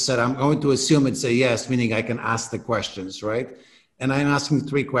case, I just said, I'm going to assume it's a yes, meaning I can ask the questions, right? And I'm asking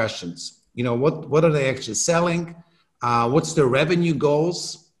 3 questions. You know, what are they actually selling? What's their revenue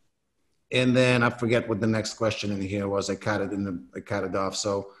goals? And then I forget what the next question in here was. I cut it off.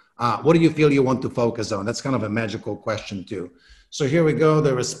 So what do you feel you want to focus on? That's kind of a magical question too. So here we go.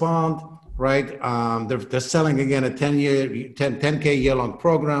 They respond, right? They're selling again a 10K year-long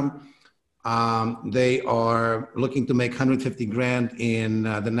program. They are looking to make 150 grand in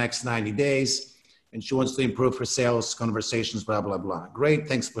the next 90 days. And she wants to improve her sales conversations, blah, blah, blah. Great,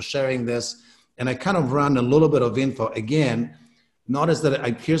 thanks for sharing this. And I kind of run a little bit of info. Again, notice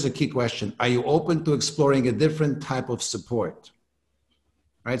that here's a key question. Are you open to exploring a different type of support?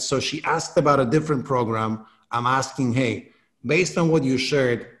 Right, so she asked about a different program. I'm asking, hey, based on what you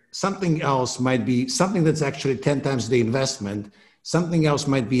shared, something else might be, something that's actually 10 times the investment, something else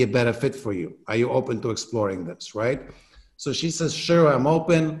might be a better fit for you. Are you open to exploring this, right? So she says, sure, I'm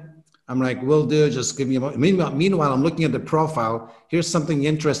open. I'm like, will do, just give me a moment. Meanwhile, I'm looking at the profile. Here's something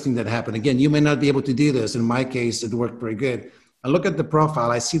interesting that happened. Again, you may not be able to do this. In my case, it worked pretty good. I look at the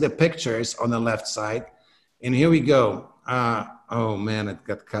profile. I see the pictures on the left side. And here we go. Oh, man, it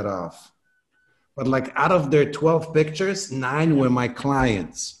got cut off. But like out of their 12 pictures, 9 were my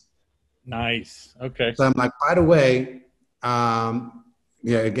clients. Nice. Okay. So I'm like, by the way,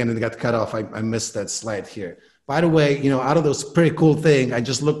 yeah, again, it got cut off. I missed that slide here. By the way, you know, out of those pretty cool thing, I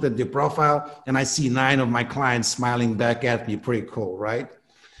just looked at the profile and I see 9 of my clients smiling back at me. Pretty cool, right?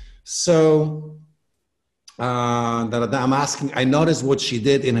 So I'm asking, I noticed what she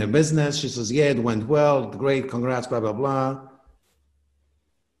did in her business. She says, yeah, it went well. Great. Congrats, blah, blah, blah.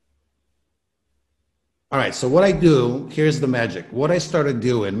 All right. So what I do, here's the magic. What I started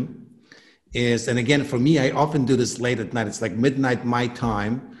doing is, and again, for me, I often do this late at night. It's like midnight my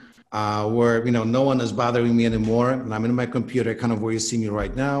time. Where, you know, no one is bothering me anymore. And I'm in my computer, kind of where you see me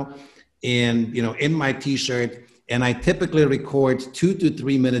right now. And, you know, in my t-shirt, and I typically record 2 to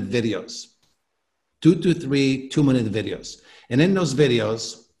 3 minute videos, 2 to 3 2-minute videos. And in those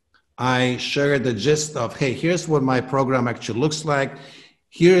videos, I share the gist of, hey, here's what my program actually looks like.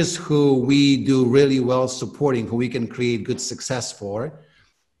 Here's who we do really well supporting, who we can create good success for.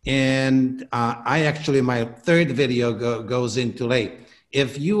 And I actually, my 3rd video goes into late.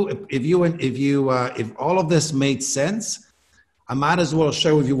 If all of this made sense, I might as well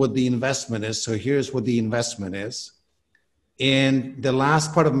share with you what the investment is. So here's what the investment is. And the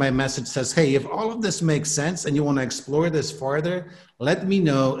last part of my message says, hey, if all of this makes sense and you want to explore this further, let me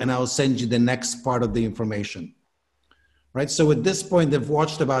know and I'll send you the next part of the information. Right? So at this point, they've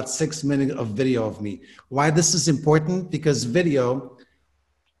watched about 6 minutes of video of me. Why this is important? Because video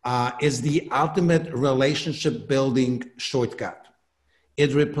is the ultimate relationship building shortcut.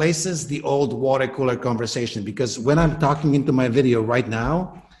 It replaces the old water cooler conversation, because when I'm talking into my video right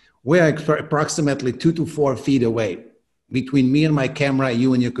now, we're approximately 2 to 4 feet away between me and my camera,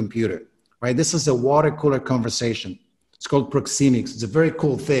 you and your computer, right? This is a water cooler conversation. It's called proxemics. It's a very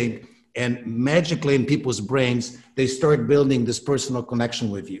cool thing. And magically in people's brains, they start building this personal connection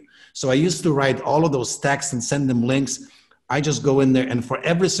with you. So I used to write all of those texts and send them links. I just go in there, and for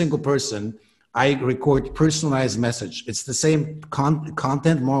every single person, I record personalized message. It's the same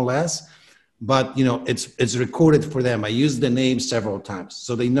content, more or less, but you know, it's recorded for them. I use the name several times,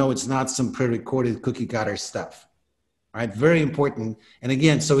 so they know it's not some pre-recorded cookie cutter stuff, right? Very important. And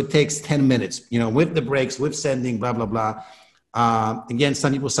again, so it takes 10 minutes, you know, with the breaks, with sending, blah, blah, blah. Again,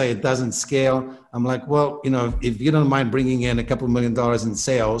 some people say it doesn't scale. I'm like, well, you know, if you don't mind bringing in a couple $1 million in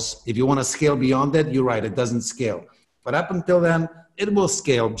sales, if you want to scale beyond that, you're right, it doesn't scale. But up until then, it will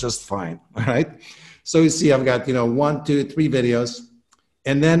scale just fine, all right? So you see, I've got, you know, 1, 2, 3 videos.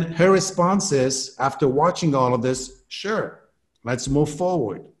 And then her response is, after watching all of this, sure, let's move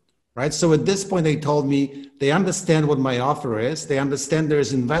forward, right? So at this point, they told me they understand what my offer is. They understand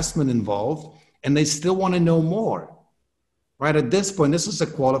there's investment involved, and they still want to know more, right? At this point, this is a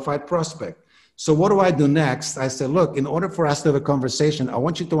qualified prospect. So what do I do next? I said, look, in order for us to have a conversation, I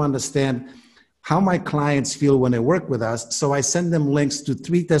want you to understand how my clients feel when they work with us. So I send them links to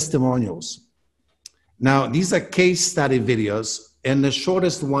 3 testimonials. Now, these are case study videos, and the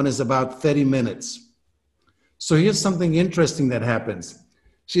shortest one is about 30 minutes. So here's something interesting that happens.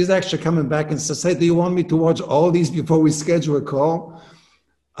 She's actually coming back and says, hey, do you want me to watch all these before we schedule a call?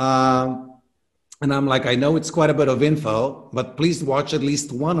 And I'm like, I know it's quite a bit of info, but please watch at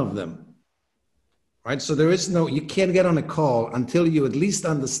least one of them. Right? So you can't get on a call until you at least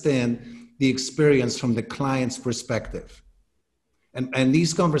understand the experience from the client's perspective. And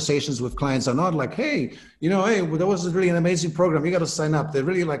these conversations with clients are not like, hey, hey, that was really an amazing program. You got to sign up. They're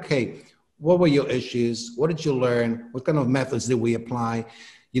really like, hey, what were your issues? What did you learn? What kind of methods did we apply?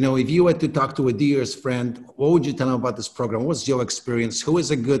 If you were to talk to a dearest friend, what would you tell them about this program? What's your experience? Who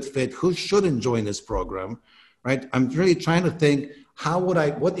is a good fit? Who shouldn't join this program? Right? I'm really trying to think,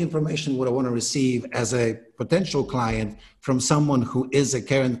 what information would I want to receive as a potential client from someone who is a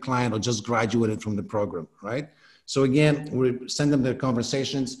current client or just graduated from the program, right? So again, we send them their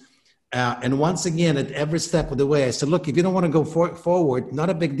conversations. And once again, at every step of the way, I said, look, if you don't want to go forward,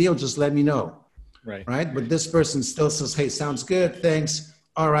 not a big deal, just let me know. Right? But this person still says, hey, sounds good, thanks.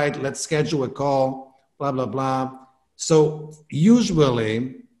 All right, let's schedule a call, blah, blah, blah. So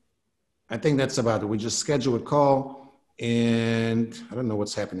usually, I think that's about it. We just schedule a call. And I don't know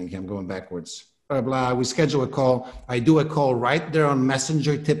what's happening here. I'm going backwards. Blah, blah. We schedule a call. I do a call right there on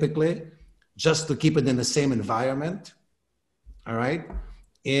Messenger typically, just to keep it in the same environment. All right.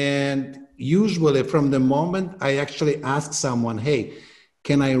 And usually from the moment I actually ask someone, hey,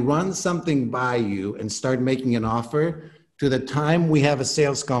 can I run something by you and start making an offer, to the time we have a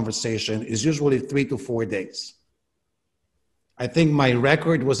sales conversation is usually 3 to 4 days. I think my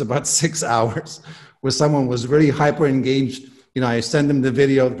record was about 6 hours where someone was really hyper engaged. I send them the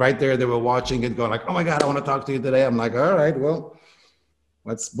video right there. They were watching it going like, oh my God, I want to talk to you today. I'm like, all right, well,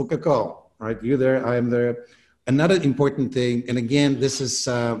 let's book a call, right? You're there, I am there. Another important thing, and again, this is,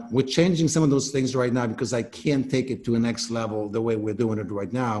 we're changing some of those things right now because I can't take it to a next level the way we're doing it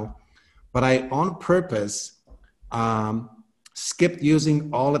right now. But I, on purpose, skipped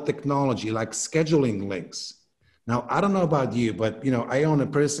using all the technology like scheduling links. Now, I don't know about you, but I own a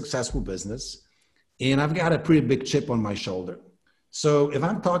pretty successful business and I've got a pretty big chip on my shoulder. So if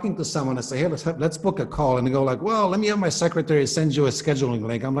I'm talking to someone, I say, hey, let's book a call. And they go like, well, let me have my secretary send you a scheduling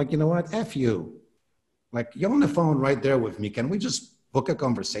link. I'm like, you know what? F you. Like, you're on the phone right there with me. Can we just book a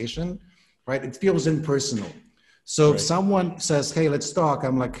conversation? Right? It feels impersonal. So if someone says, hey, let's talk.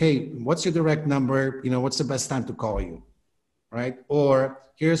 I'm like, hey, what's your direct number? What's the best time to call you? Right? Or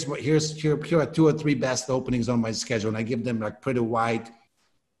here are 2 or 3 best openings on my schedule. And I give them like pretty wide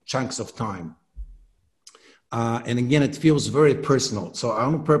chunks of time. And again, it feels very personal. So I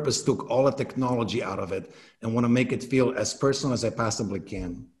on purpose took all the technology out of it and want to make it feel as personal as I possibly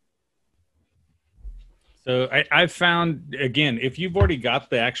can. So I've found, again, if you've already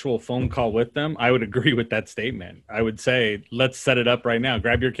got the actual phone call with them, I would agree with that statement. I would say, let's set it up right now.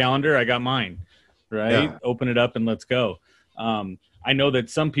 Grab your calendar. I got mine, right? Yeah. Open it up and let's go. I know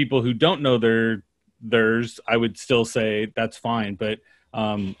that some people who don't know theirs, I would still say that's fine. But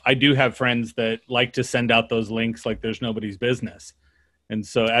I do have friends that like to send out those links like there's nobody's business. And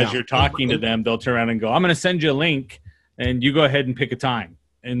so as you're talking to them, they'll turn around and go, I'm going to send you a link and you go ahead and pick a time.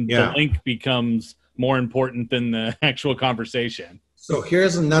 And the link becomes more important than the actual conversation. So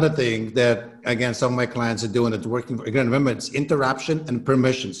here's another thing that, again, some of my clients are doing. It's working. Again, remember, it's interruption and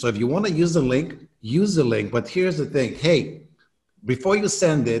permission. So if you want to use the link, use the link. But here's the thing. Hey, before you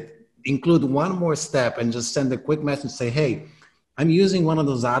send it, include one more step and just send a quick message. Say, hey, I'm using one of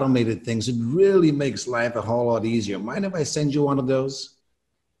those automated things. It really makes life a whole lot easier. Mind if I send you one of those?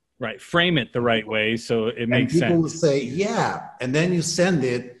 Right. Frame it the right way so it makes sense. People will say, yeah. And then you send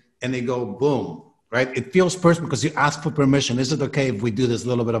it and they go, boom. Right? It feels personal because you ask for permission. Is it okay if we do this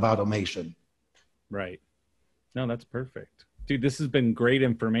little bit of automation? Right. No, that's perfect. Dude, this has been great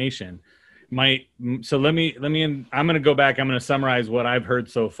information. So I'm going to go back. I'm going to summarize what I've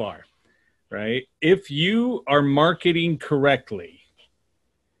heard so far, right? If you are marketing correctly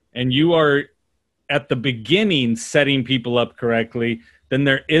and you are at the beginning setting people up correctly, then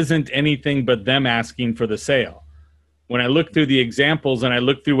there isn't anything but them asking for the sale. When I look through the examples and I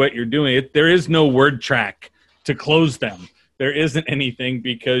look through what you're doing, there is no word track to close them. There isn't anything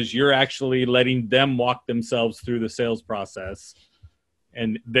because you're actually letting them walk themselves through the sales process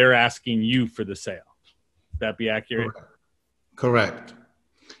and they're asking you for the sale. Would that be accurate? Correct.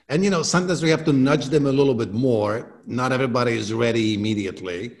 And, sometimes we have to nudge them a little bit more. Not everybody is ready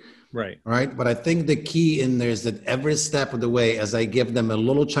immediately. Right. But I think the key in there is that every step of the way, as I give them a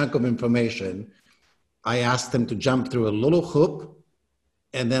little chunk of information, I ask them to jump through a little hoop,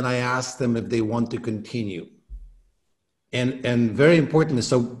 and then I ask them if they want to continue. And very importantly,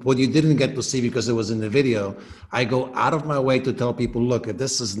 so what you didn't get to see because it was in the video, I go out of my way to tell people, look, if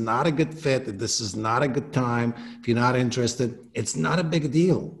this is not a good fit, if this is not a good time, if you're not interested, it's not a big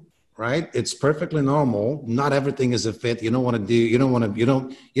deal. Right? It's perfectly normal. Not everything is a fit. You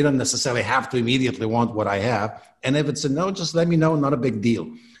don't necessarily have to immediately want what I have. And if it's a no, just let me know, not a big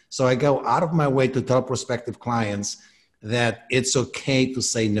deal. So I go out of my way to tell prospective clients that it's okay to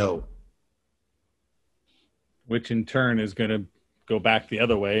say no. Which in turn is going to go back the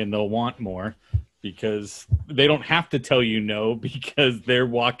other way, and they'll want more because they don't have to tell you no because they're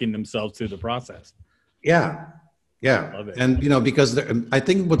walking themselves through the process. Yeah. Yeah. And, because I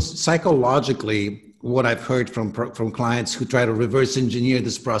think what's psychologically what I've heard from clients who try to reverse engineer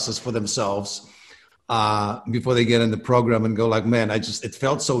this process for themselves before they get in the program and go like, man, it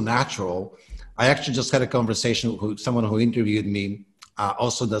felt so natural. I actually just had a conversation with someone who interviewed me,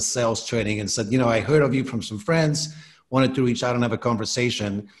 also does sales training, and said, I heard of you from some friends, wanted to reach out and have a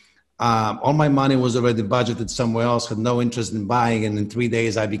conversation. All my money was already budgeted somewhere else, had no interest in buying. And in 3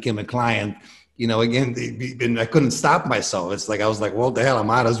 days I became a client. Again, I couldn't stop myself. It's like, I was like, well, the hell, I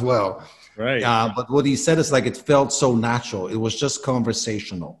might as well. Right. But what he said is like, it felt so natural. It was just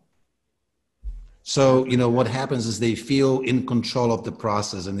conversational. So, what happens is they feel in control of the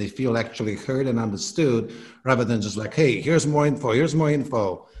process and they feel actually heard and understood rather than just like, hey, here's more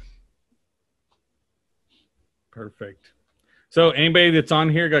info. Perfect. So anybody that's on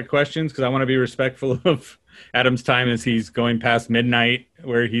here got questions? Because I want to be respectful of Adam's time as he's going past midnight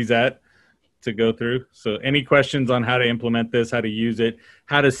where he's at to go through. So any questions on how to implement this, how to use it,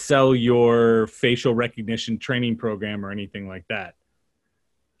 how to sell your facial recognition training program or anything like that?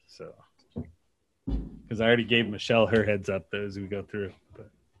 So, because I already gave Michelle her heads up as we go through. But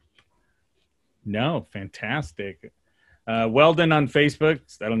no, fantastic. Weldon on Facebook.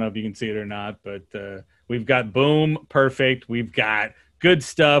 I don't know if you can see it or not, but we've got Boom, perfect. We've got good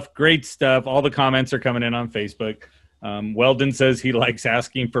stuff, great stuff. All the comments are coming in on Facebook. Weldon says he likes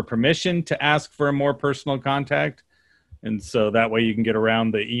asking for permission to ask for a more personal contact. And so that way you can get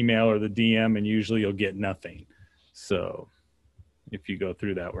around the email or the DM and usually you'll get nothing. So if you go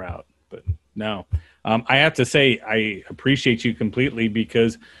through that route, but no, I have to say, I appreciate you completely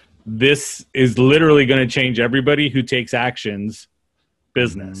because this is literally going to change everybody who takes actions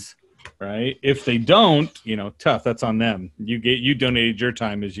business, right? If they don't, tough, that's on them. You donated your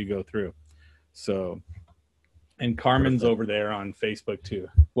time as you go through. So, and Carmen's over there on Facebook too.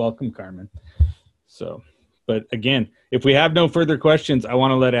 Welcome, Carmen. So, but again, if we have no further questions, I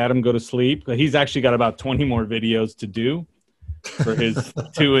want to let Adam go to sleep. He's actually got about 20 more videos to do for his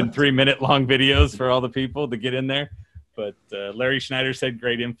 2 and 3 minute long videos for all the people to get in there. But Larry Schneider said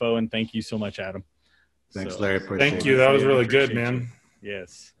great info, and thank you so much, Adam. Thanks, Larry. Thank you. That was really good, man.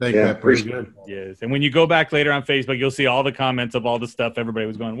 Yes. Thank you. Pretty good. Yes. And when you go back later on Facebook, you'll see all the comments of all the stuff everybody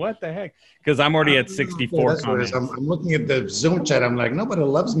was going, what the heck? Because I'm already at 64 comments. I'm looking at the Zoom chat. I'm like, nobody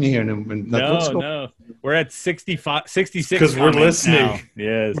loves me here. No. We're at 66 because we're listening. Now.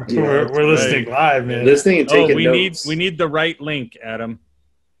 Yes. We're listening live, man. Listening and taking notes. We need the right link, Adam.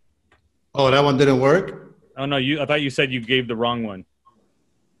 Oh, that one didn't work? Oh, no. I thought you said you gave the wrong one.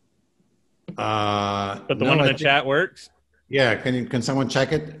 But the one in the chat works? Yeah, can someone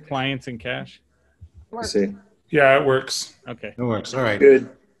check it? Clients and cash. Let's see. Yeah, it works. Okay. It works. All right. Good.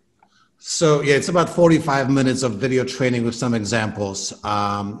 So yeah, it's about 45 minutes of video training with some examples.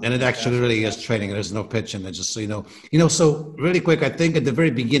 And it actually really is training. There's no pitch in it, just so you know. So really quick, I think at the very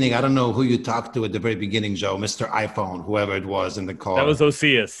beginning, I don't know who you talked to at the very beginning, Joe, Mr. iPhone, whoever it was in the call. That was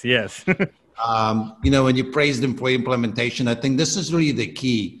Osias, yes. When you praised him for implementation, I think this is really the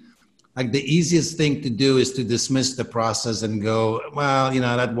key. Like the easiest thing to do is to dismiss the process and go, well,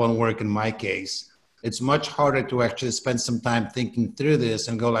 that won't work in my case. It's much harder to actually spend some time thinking through this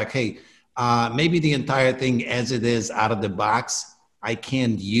and go like, hey, maybe the entire thing as it is out of the box, I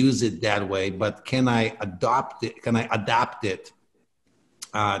can't use it that way, but can I adopt it? Can I adapt it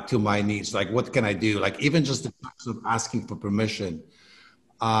to my needs? Like, what can I do? Like even just the process of asking for permission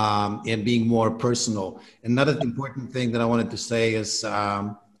and being more personal. Another important thing that I wanted to say is,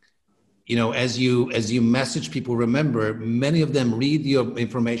 as you message people, remember, many of them read your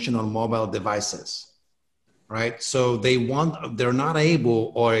information on mobile devices, right? So they're not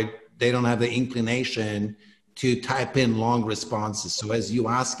able, or they don't have the inclination to type in long responses. So as you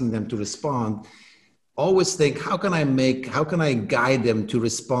asking them to respond, always think, how can I guide them to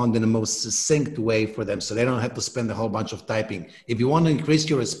respond in the most succinct way for them so they don't have to spend a whole bunch of typing. If you want to increase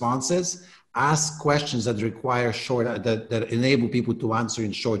your responses, ask questions that require that enable people to answer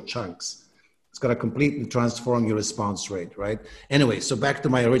in short chunks. It's going to completely transform your response rate, right? Anyway, so back to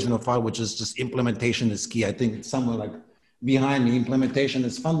my original thought, which is just implementation is key. I think it's somewhere like behind me. Implementation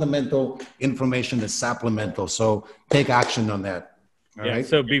is fundamental, information is supplemental. So take action on that. All right.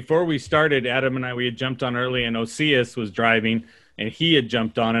 So before we started, Adam and we had jumped on early, and Osias was driving, and he had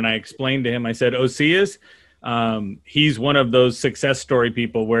jumped on, and I explained to him, I said, Osias, he's one of those success story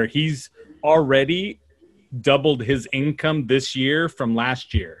people where he's already doubled his income this year from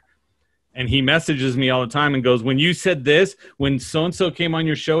last year. And he messages me all the time and goes, when you said this, when so-and-so came on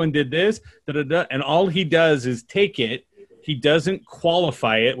your show and did this, and all he does is take it. He doesn't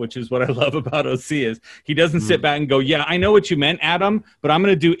qualify it, which is what I love about Osias. He doesn't sit back and go, yeah, I know what you meant, Adam, but I'm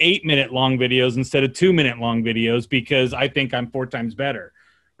going to do 8-minute long videos instead of 2-minute long videos because I think I'm 4 times better,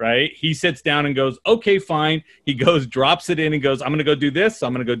 right? He sits down and goes, okay, fine. He goes, drops it in and goes, I'm going to go do this.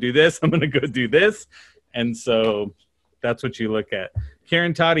 I'm going to go do this. I'm going to go do this. And so that's what you look at.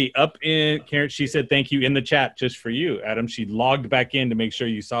 Karen Toddy Karen, she said, thank you in the chat just for you, Adam. She logged back in to make sure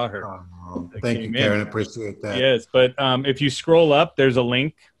you saw her. Thank you, Karen. I appreciate that. Yes, but if you scroll up, there's a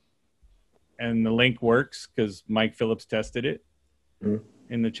link, and the link works because Mike Phillips tested it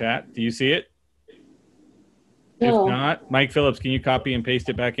in the chat. Do you see it? No. If not, Mike Phillips, can you copy and paste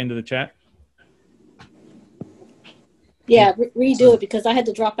it back into the chat? Yeah, redo it because I had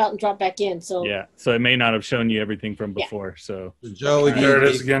to drop out and drop back in. So yeah, so it may not have shown you everything from before. Yeah. So Joe,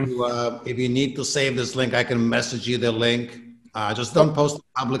 if you need to save this link, I can message you the link. Just don't post it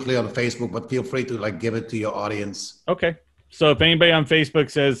publicly on Facebook, but feel free to give it to your audience. Okay. So if anybody on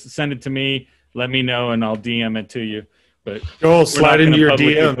Facebook says send it to me, let me know and I'll DM it to you. But Joel, slide into your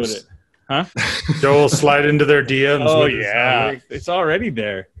DMs. Huh? Joel, slide into their DMs. Oh yeah, it's already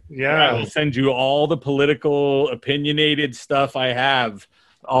there. Yeah, I will send you all the political, opinionated stuff I have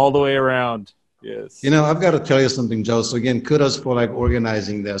all the way around. Yes. I've got to tell you something, Joe. So again, kudos for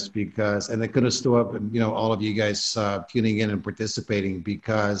organizing this and kudos to all of you guys tuning in and participating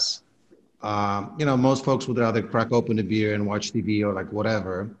because, most folks would rather crack open a beer and watch TV or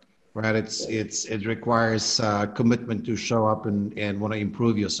whatever, right? It requires commitment to show up and want to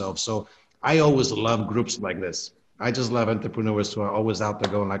improve yourself. So I always love groups like this. I just love entrepreneurs who are always out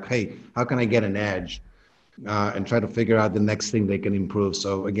there going hey, how can I get an edge? And try to figure out the next thing they can improve.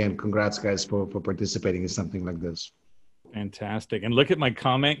 So again, congrats guys for participating in something like this. Fantastic. And look at my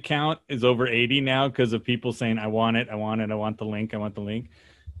comment count is over 80 now because of people saying, I want it. I want the link. I want the link.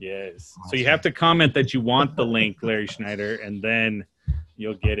 Yes. Awesome. So you have to comment that you want the link, Larry Schneider, and then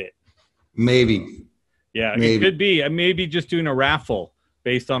you'll get it. Maybe. Yeah, maybe. It could be. Maybe just doing a raffle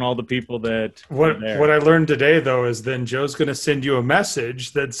based on all the people that what I learned today though is then Joe's going to send you a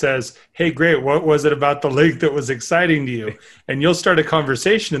message that says, hey, great, what was it about the link that was exciting to you? And you'll start a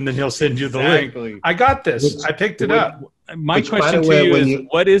conversation and then he'll send you the link. I got this. I picked it up. My question to you is,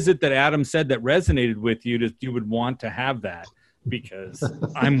 what is it that Adam said that resonated with you that you would want to have that? Because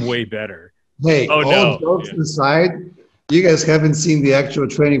I'm way better. Hey, all jokes aside, you guys haven't seen the actual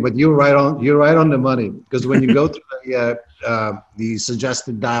training, but you're right on the money. Because when you go through the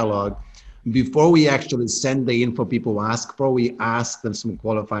suggested dialogue, before we actually send the info people ask for, we ask them some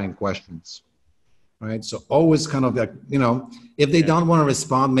qualifying questions, right? So always kind of if they don't want to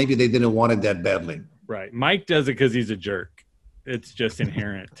respond, maybe they didn't want it that badly. Right. Mike does it because he's a jerk. It's just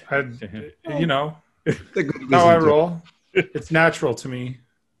inherent. How I roll. It's natural to me.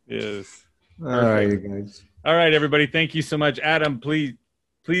 Yes. All right, you guys. All right, everybody. Thank you so much. Adam, please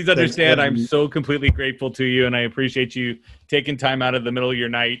understand I'm so completely grateful to you, and I appreciate you taking time out of the middle of your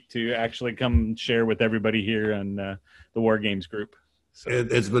night to actually come share with everybody here on the War Games group. So,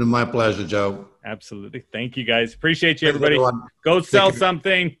 it's been my pleasure, Joe. Absolutely. Thank you, guys. Appreciate you, everybody. Go sell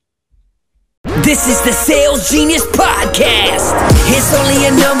something. This is the Sales Genius Podcast. It's only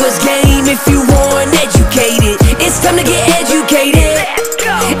a numbers game if you want educated. It's time to get educated.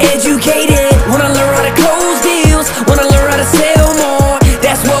 Educated. Wanna learn how to close deals. Wanna learn how to sell.